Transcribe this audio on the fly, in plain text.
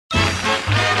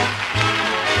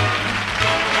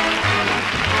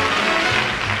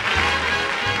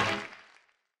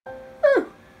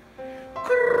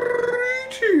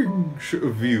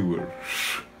viewers.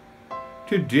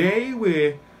 Today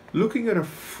we're looking at a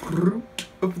fruit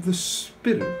of the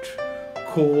spirit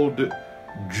called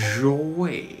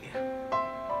joy.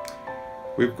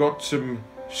 We've got some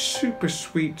super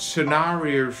sweet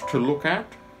scenarios to look at.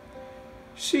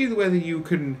 See whether you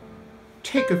can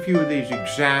take a few of these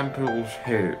examples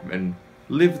home and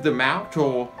live them out,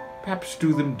 or perhaps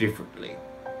do them differently.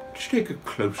 Let's take a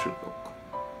closer look.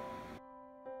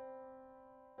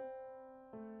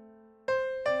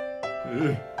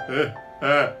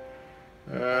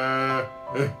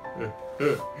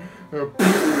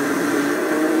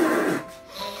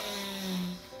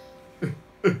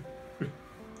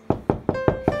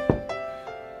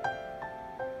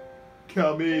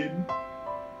 Come in.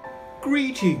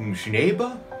 Greetings,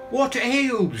 neighbour. What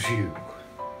ails you?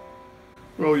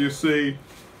 Well, you see,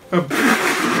 over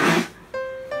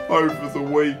the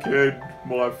weekend,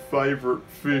 my favourite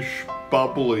fish,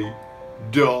 Bubbly,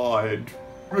 died.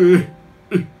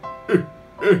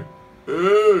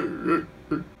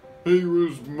 He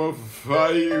was my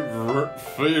favourite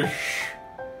fish.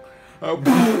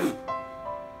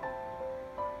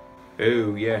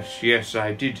 Oh, yes,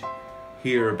 I did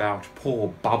hear about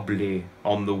poor Bubbly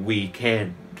on the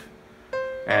weekend.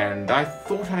 And I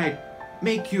thought I'd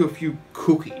make you a few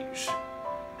cookies,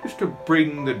 just to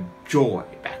bring the joy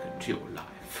back into your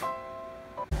life.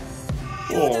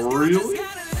 Oh, really?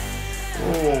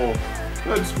 Oh,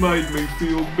 that's made me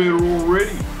feel better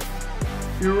already.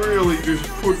 You're really just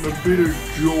putting a bit of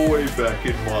joy back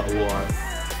in my life.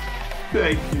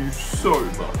 Thank you so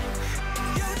much.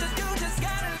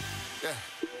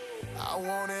 I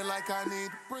want it like I need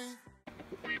to breathe.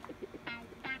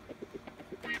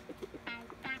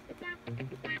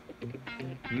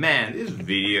 Man, this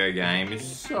video game is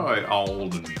so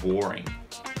old and boring.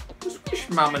 Just wish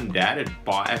Mum and Dad had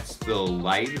buy us the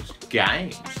latest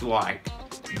games like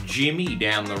Jimmy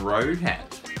down the road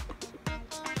has.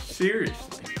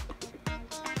 Seriously.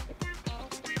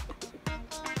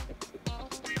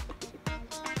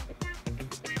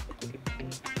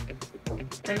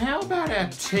 And how about our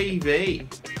TV?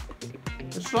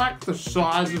 It's like the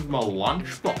size of my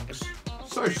lunchbox.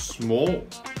 So small.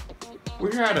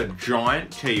 Wish I had a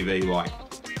giant TV like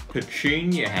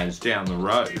Petunia has down the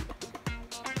road.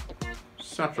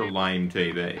 Such a lame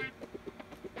TV.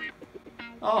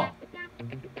 Oh,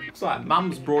 looks like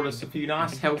Mum's brought us a few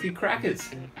nice healthy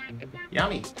crackers.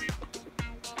 Yummy.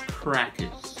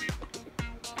 Crackers.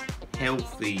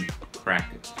 Healthy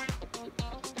crackers.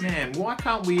 Man, why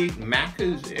can't we eat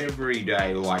Maccas every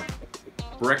day, like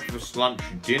breakfast, lunch,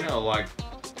 dinner, like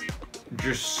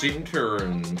Jacinta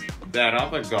and that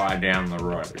other guy down the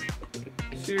road?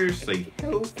 Seriously,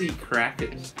 healthy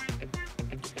crackers.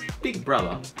 Big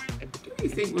brother, do you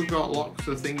think we've got lots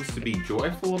of things to be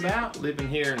joyful about living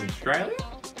here in Australia?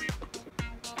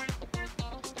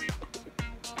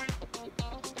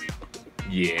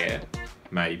 Yeah,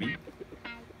 maybe.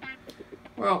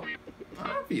 Well, I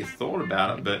don't know if you thought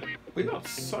about it, but we got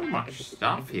so much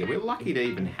stuff here. We're lucky to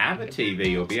even have a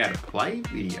TV or be able to play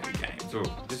video games or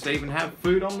just even have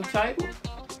food on the table.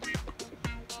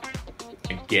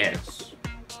 I guess.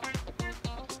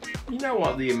 You know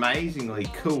what the amazingly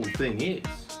cool thing is?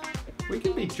 We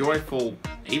can be joyful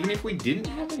even if we didn't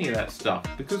have any of that stuff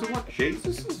because of what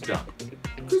Jesus has done.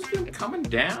 Because of him coming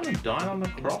down and dying on the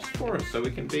cross for us so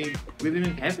we can be with him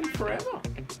in heaven forever.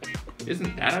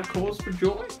 Isn't that a cause for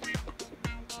joy?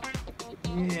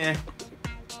 Yeah,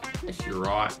 I guess you're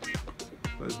right.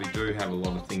 But we do have a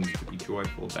lot of things to be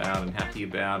joyful about and happy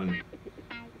about, and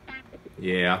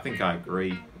yeah, I think I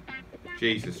agree.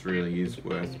 Jesus really is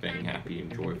worth being happy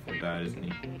and joyful about, isn't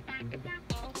he?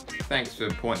 Thanks for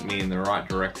pointing me in the right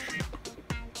direction.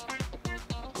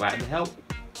 Glad to help.